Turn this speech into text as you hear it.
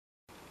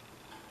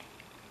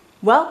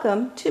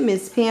Welcome to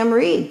Miss Pam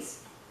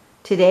Reads.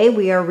 Today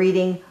we are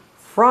reading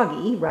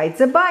Froggy Rides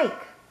a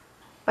Bike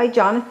by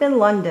Jonathan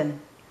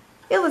London,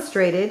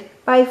 illustrated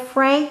by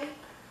Frank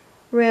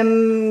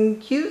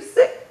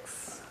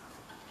Remkiewicz.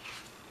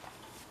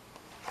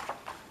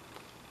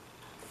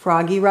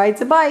 Froggy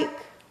rides a bike.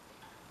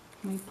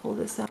 Let me pull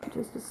this up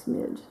just a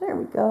smidge. There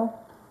we go.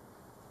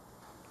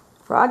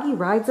 Froggy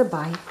rides a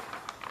bike.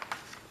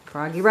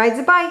 Froggy rides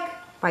a bike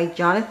by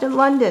Jonathan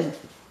London,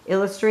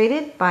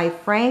 illustrated by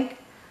Frank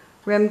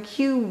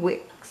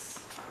Remkiewicz.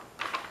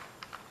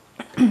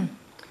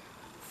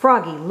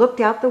 Froggy looked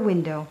out the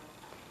window.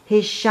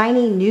 His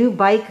shiny new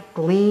bike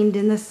gleamed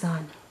in the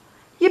sun.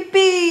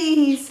 "Yippee!"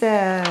 he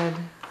said.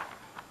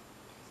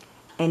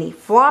 And he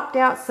flopped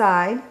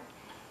outside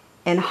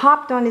and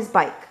hopped on his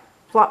bike.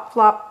 Flop,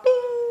 flop,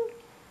 bing!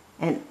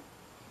 And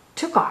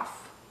took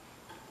off.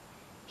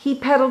 He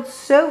pedaled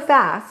so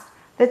fast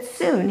that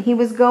soon he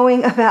was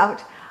going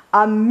about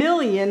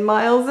 1,000,000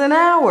 miles an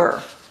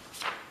hour.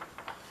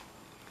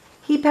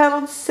 He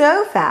pedaled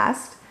so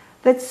fast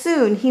that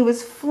soon he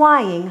was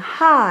flying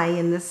high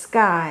in the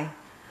sky.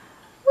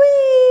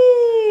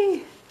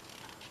 Whee!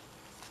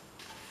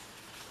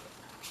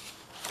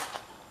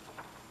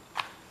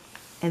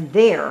 And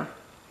there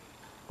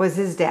was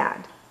his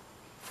dad,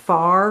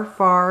 far,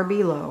 far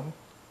below,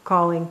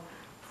 calling,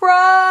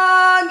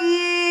 "Froggy!"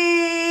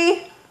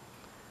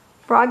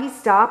 Froggy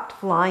stopped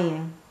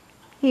flying.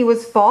 He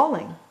was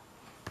falling.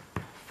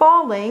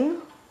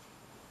 Falling.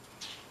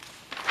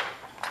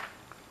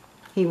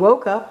 He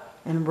woke up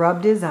and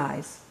rubbed his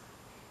eyes.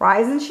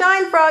 "Rise and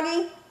shine,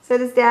 Froggy," said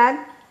his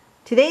dad.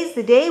 "Today's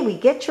the day we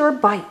get your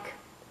bike."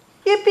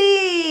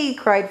 "Yippee!"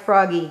 cried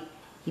Froggy.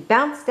 He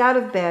bounced out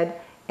of bed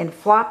and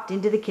flopped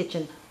into the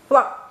kitchen.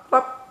 Flop,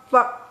 flop,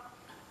 flop.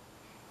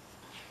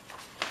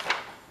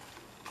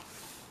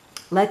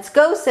 "Let's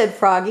go," said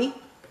Froggy.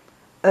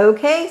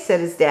 "Okay,"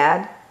 said his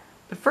dad,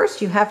 "but first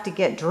you have to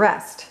get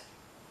dressed."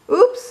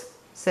 "Oops,"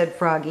 said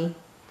Froggy,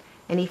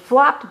 and he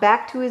flopped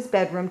back to his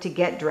bedroom to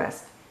get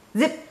dressed.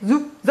 Zip,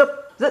 zoop,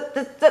 zip, zip,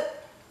 zip,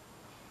 zip.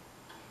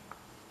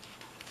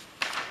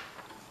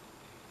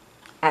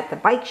 At the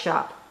bike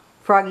shop,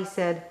 Froggy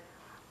said,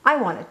 "I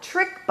want a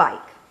trick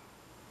bike."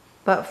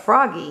 "But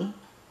Froggy,"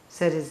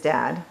 said his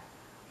dad,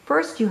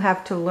 "first you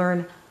have to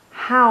learn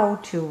how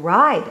to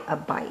ride a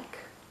bike."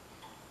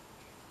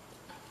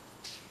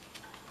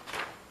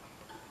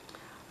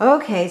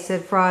 "Okay,"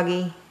 said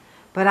Froggy,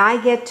 "but I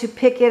get to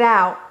pick it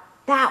out.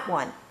 That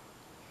one."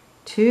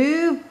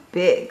 "Too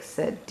big,"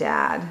 said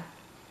Dad.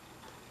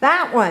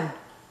 "That one."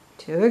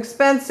 "Too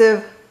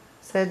expensive,"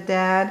 said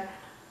Dad.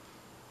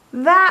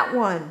 "That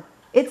one.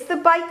 It's the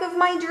bike of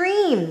my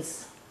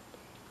dreams."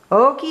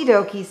 "Okie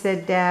dokie,"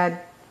 said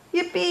Dad.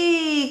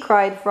 "Yippee!"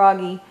 cried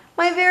Froggy.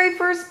 "My very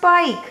first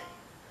bike.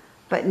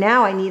 But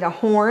now I need a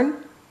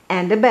horn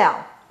and a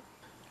bell."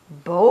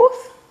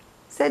 "Both?"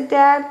 said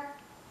Dad.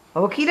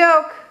 "Okie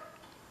doke."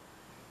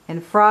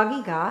 And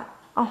Froggy got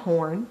a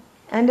horn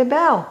and a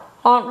bell.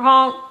 Honk,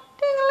 honk,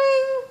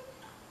 ding-a-ling.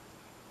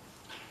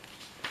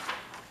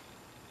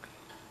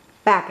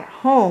 Back at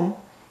home,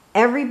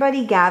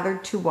 everybody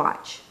gathered to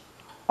watch.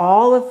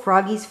 All of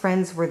Froggy's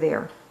friends were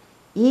there,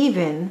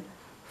 even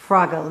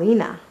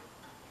Froggalina.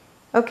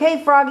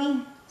 "Okay,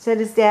 Froggy," said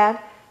his dad,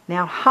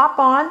 "now hop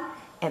on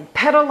and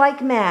pedal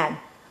like mad.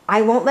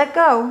 I won't let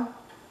go."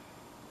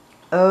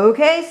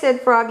 "Okay,"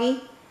 said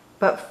Froggy,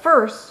 "but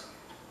first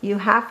you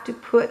have to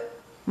put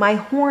my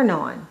horn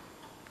on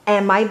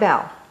and my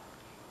bell.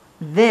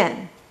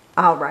 Then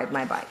I'll ride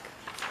my bike."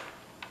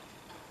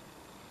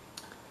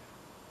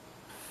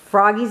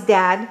 Froggy's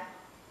dad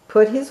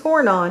put his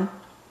horn on.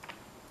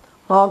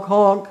 "Honk,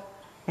 honk.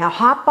 Now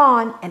hop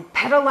on and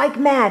pedal like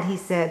mad," he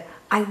said.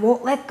 "I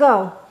won't let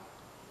go."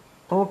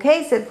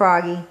 "Okay," said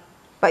Froggy,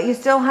 "but you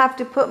still have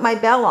to put my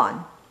bell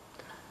on.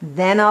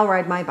 Then I'll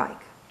ride my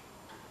bike."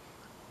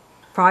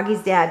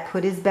 Froggy's dad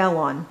put his bell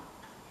on.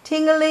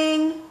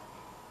 "Ting-a-ling.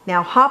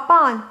 Now hop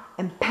on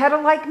and pedal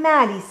like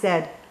mad," he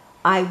said.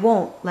 "I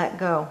won't let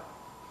go."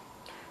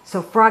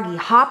 So Froggy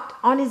hopped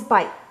on his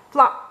bike,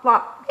 flop,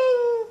 flop,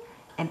 ding,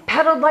 and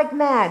pedaled like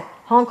mad,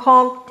 honk,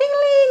 honk,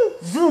 ding-a-ling,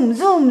 zoom,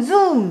 zoom,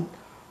 zoom.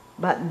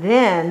 But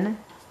then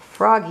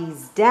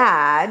Froggy's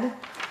dad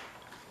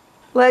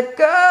let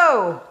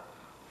go.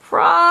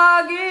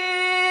 "Froggy!"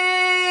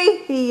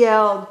 he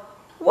yelled.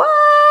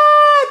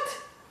 "What?"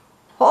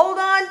 "Hold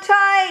on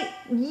tight!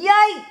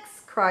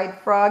 Yikes!" cried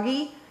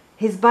Froggy.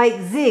 His bike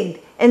zigged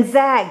and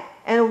zagged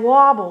and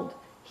wobbled.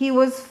 He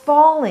was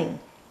falling,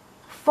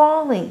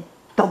 falling.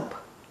 Thump!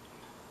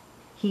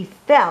 He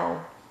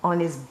fell on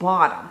his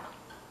bottom.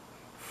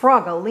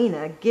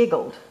 Froggalina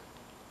giggled.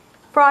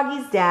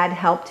 Froggy's dad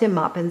helped him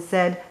up and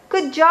said,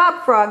 "Good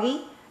job,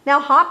 Froggy. Now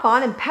hop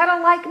on and pedal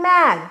like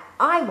mad.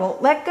 I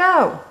won't let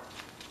go."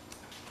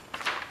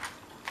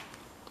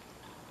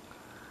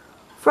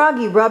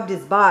 Froggy rubbed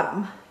his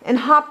bottom and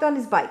hopped on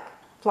his bike.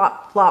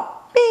 Flop,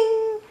 flop,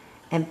 bing,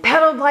 and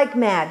pedaled like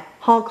mad.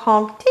 Honk,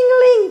 honk,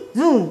 ting-a-ling,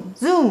 zoom,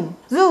 zoom,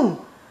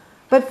 zoom.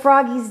 But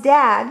Froggy's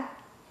dad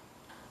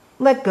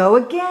let go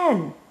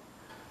again.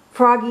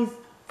 Froggy's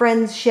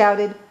friends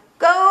shouted,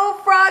 "Go,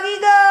 Froggy,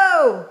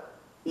 go!"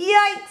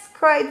 "Yikes!"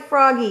 cried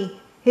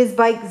Froggy. His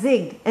bike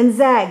zigged and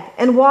zagged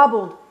and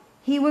wobbled.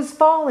 He was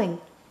falling,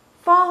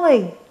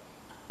 falling.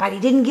 But he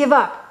didn't give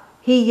up.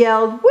 He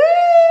yelled,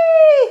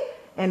 "Whee!"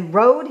 and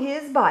rode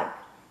his bike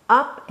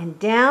up and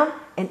down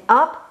and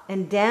up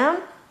and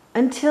down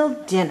until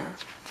dinner.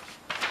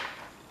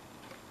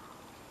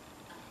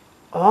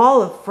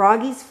 All of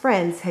Froggy's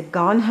friends had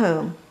gone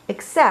home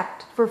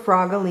except for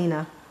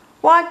Froggalina.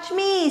 "Watch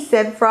me,"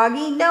 said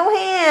Froggy, "no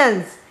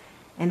hands."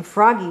 And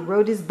Froggy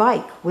rode his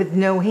bike with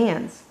no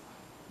hands,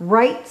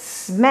 right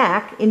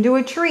smack into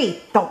a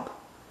tree, thump,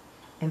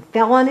 and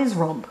fell on his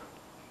rump.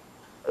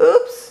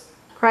 "Oops,"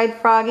 cried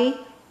Froggy,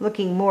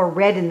 looking more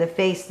red in the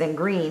face than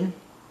green.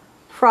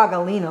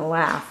 Froggalina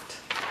laughed.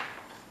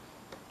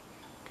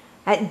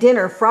 At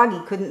dinner,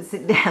 Froggy couldn't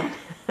sit down.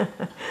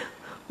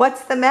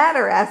 "What's the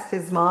matter?" asked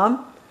his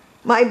mom.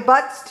 "My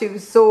butt's too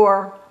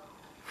sore."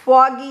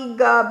 "Froggy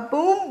ga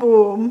boom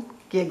boom,"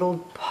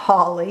 giggled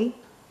Polly.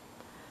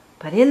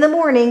 But in the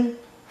morning,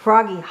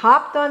 Froggy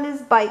hopped on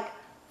his bike,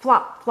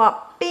 flop,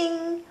 flop,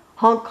 bing,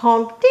 honk,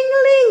 honk,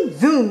 ding-a-ling,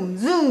 zoom,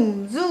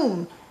 zoom,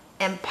 zoom,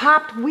 and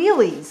popped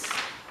wheelies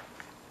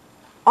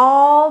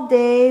all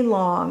day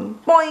long.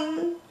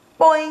 Boing,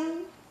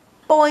 boing,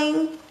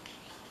 boing.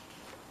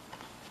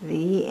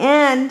 The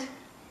end.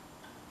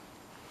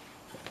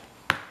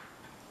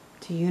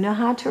 Do you know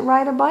how to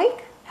ride a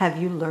bike? Have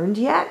you learned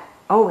yet?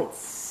 Oh, it's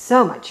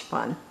so much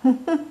fun.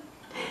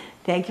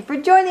 Thank you for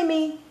joining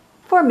me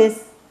for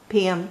Miss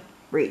PM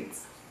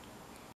Reads.